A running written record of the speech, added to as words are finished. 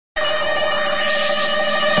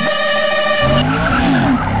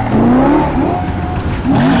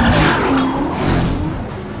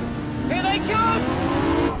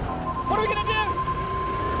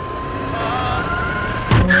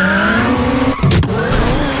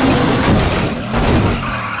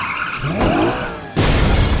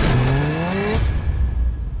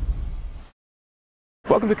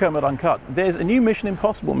to Kermode Uncut. There's a new Mission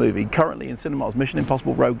Impossible movie currently in cinemas, Mission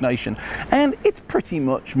Impossible Rogue Nation, and it's pretty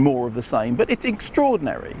much more of the same, but it's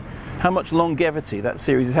extraordinary how much longevity that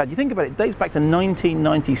series has had. You think about it, it dates back to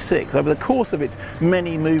 1996. Over the course of its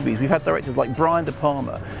many movies, we've had directors like Brian De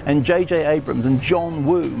Palma and J.J. Abrams and John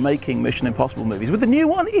Woo making Mission Impossible movies. With the new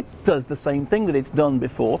one, it does the same thing that it's done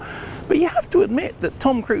before, but you have to admit that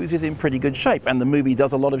Tom Cruise is in pretty good shape, and the movie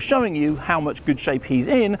does a lot of showing you how much good shape he's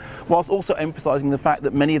in, whilst also emphasising the fact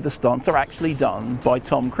that many of the stunts are actually done by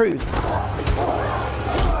Tom Cruise.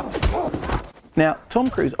 Now, Tom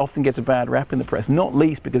Cruise often gets a bad rap in the press, not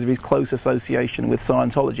least because of his close association with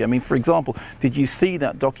Scientology. I mean, for example, did you see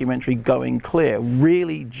that documentary Going Clear?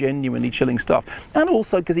 Really genuinely chilling stuff. And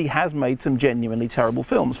also because he has made some genuinely terrible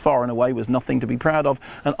films. Far and Away was nothing to be proud of,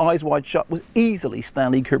 and Eyes Wide Shut was easily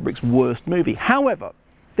Stanley Kubrick's worst movie. However,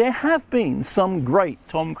 there have been some great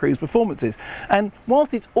Tom Cruise performances, and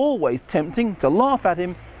whilst it's always tempting to laugh at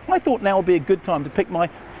him, I thought now would be a good time to pick my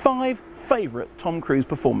 5 favourite Tom Cruise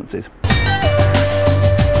performances.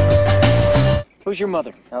 Who's your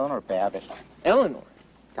mother? Eleanor Babbitt. Eleanor?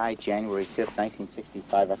 Died January 5th,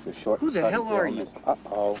 1965 after a short Who the hell are you?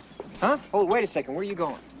 Uh-oh. Huh? Oh, wait a second. Where are you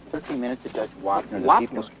going? 13 minutes to Judge Wapner, the Wapner?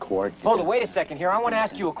 People's Court. Hold it, wait a second here. I want to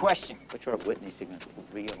ask you a question. Which are witnessing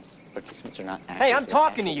real participants are not actors. Hey, I'm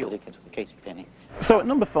talking to you. The case pending. So at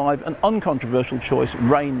number 5, an uncontroversial choice,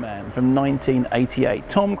 Rain Man from 1988.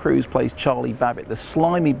 Tom Cruise plays Charlie Babbitt, the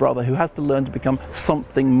slimy brother who has to learn to become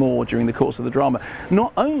something more during the course of the drama.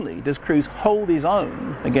 Not only does Cruise hold his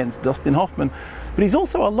own against Dustin Hoffman, but he's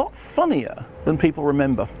also a lot funnier than people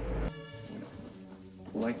remember.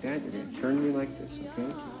 Like that, you're going to turn me like this,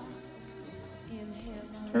 okay?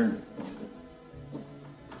 Just turn me. That's good.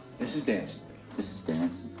 This is dancing. This is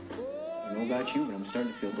dancing. I don't know about you, but I'm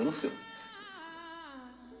starting to feel a little silly.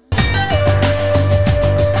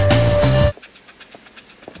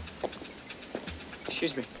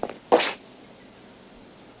 Excuse me.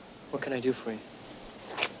 What can I do for you?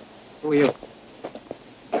 Who are you?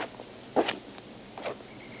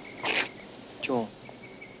 Joel.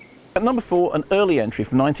 At number 4, an early entry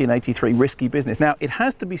from 1983, Risky Business. Now, it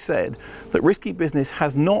has to be said that Risky Business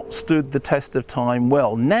has not stood the test of time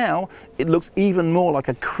well. Now, it looks even more like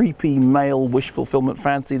a creepy male wish fulfillment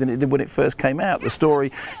fantasy than it did when it first came out. The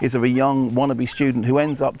story is of a young wannabe student who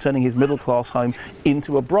ends up turning his middle-class home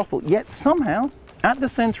into a brothel, yet somehow, at the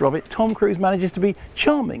centre of it, Tom Cruise manages to be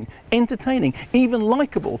charming, entertaining, even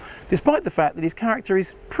likeable, despite the fact that his character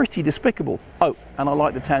is pretty despicable. Oh, and I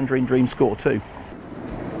like the Tangerine Dream score too.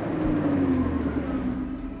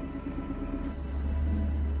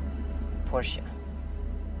 Portia,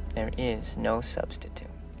 there is no substitute.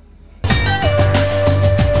 Are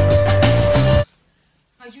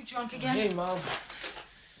you drunk again? Hey, Mom.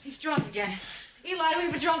 He's drunk again. Eli,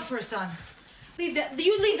 leave a drunk for a son. Leave that.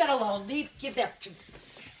 You leave that alone. Give that to.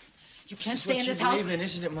 You can't stay in this house. This is what you believe in,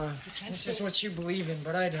 isn't it, Mom? This is what you believe in,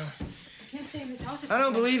 but I don't. You can't stay in this house. I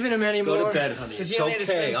don't believe in him anymore. Go to bed, honey. Because It's he only had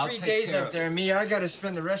to okay. spend I'll 3 take days care up of there. Me, I got to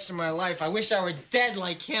spend the rest of my life. I wish I were dead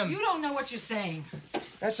like him. You don't know what you're saying.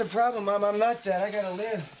 That's the problem, Mom. I'm not dead. I got to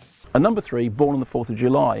live. And number 3, Born on the 4th of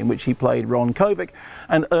July, in which he played Ron Kovic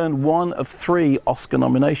and earned 1 of 3 Oscar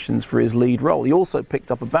nominations for his lead role. He also picked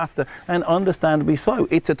up a BAFTA, and understandably so.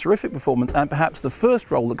 It's a terrific performance, and perhaps the first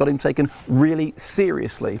role that got him taken really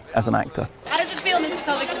seriously as an actor. How does it feel, Mr.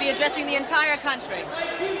 Kovic, to be addressing the entire country?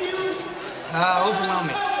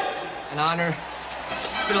 Overwhelming. An honor.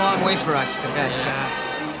 It's been a long way for us.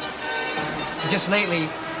 Just lately,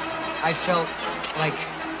 I felt like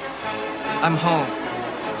I'm home.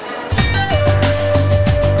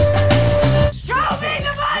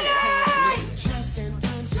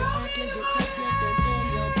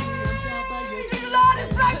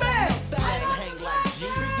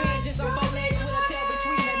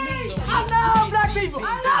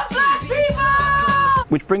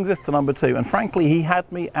 Which brings us to number 2, and frankly he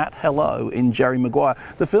had me at hello in Jerry Maguire,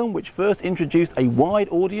 the film which first introduced a wide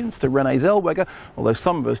audience to Renee Zellweger, although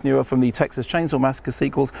some of us knew her from the Texas Chainsaw Massacre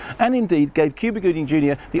sequels, and indeed gave Cuba Gooding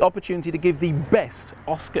Jr. the opportunity to give the best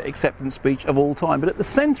Oscar acceptance speech of all time. But at the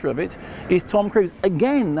centre of it is Tom Cruise,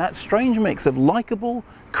 again that strange mix of likeable,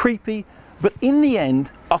 creepy, but in the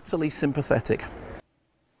end utterly sympathetic.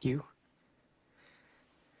 You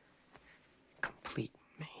complete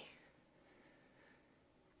me.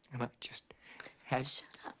 And I just had... Shut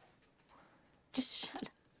up. Just shut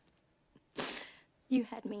up. You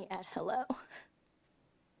had me at hello.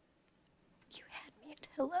 You had me at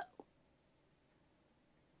hello.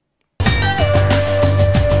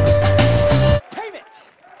 Tame it!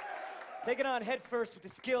 Take it on head first with the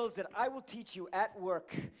skills that I will teach you at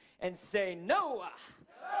work and say no.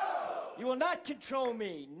 No! You will not control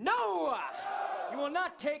me. No! You will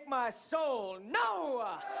not take my soul. No!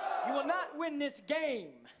 You will not win this game.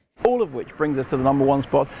 All of which brings us to the #1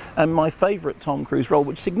 spot and my favourite Tom Cruise role,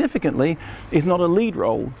 which significantly is not a lead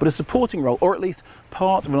role, but a supporting role, or at least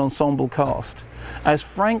part of an ensemble cast. As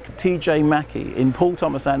Frank T.J. Mackey in Paul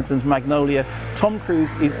Thomas Anderson's Magnolia, Tom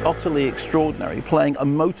Cruise is utterly extraordinary, playing a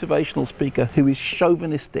motivational speaker who is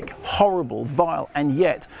chauvinistic, horrible, vile, and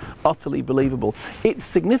yet utterly believable. It's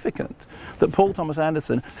significant that Paul Thomas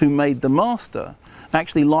Anderson, who made The Master,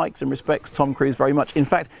 actually likes and respects Tom Cruise very much. In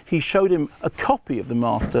fact, he showed him a copy of The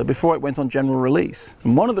Master before it went on general release.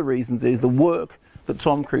 And one of the reasons is the work that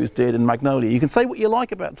Tom Cruise did in Magnolia. You can say what you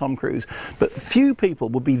like about Tom Cruise, but few people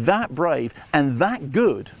would be that brave and that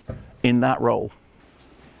good in that role.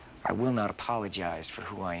 I will not apologize for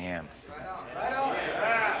who I am.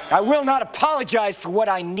 I will not apologize for what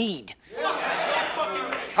I need.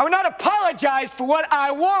 I will not apologize for what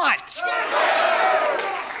I want.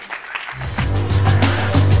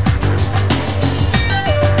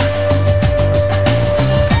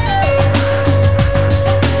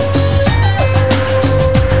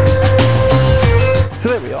 So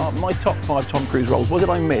there we are, my top 5 Tom Cruise roles. What did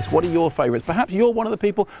I miss? What are your favourites? Perhaps you're one of the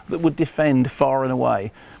people that would defend far and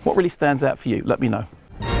away. What really stands out for you? Let me know.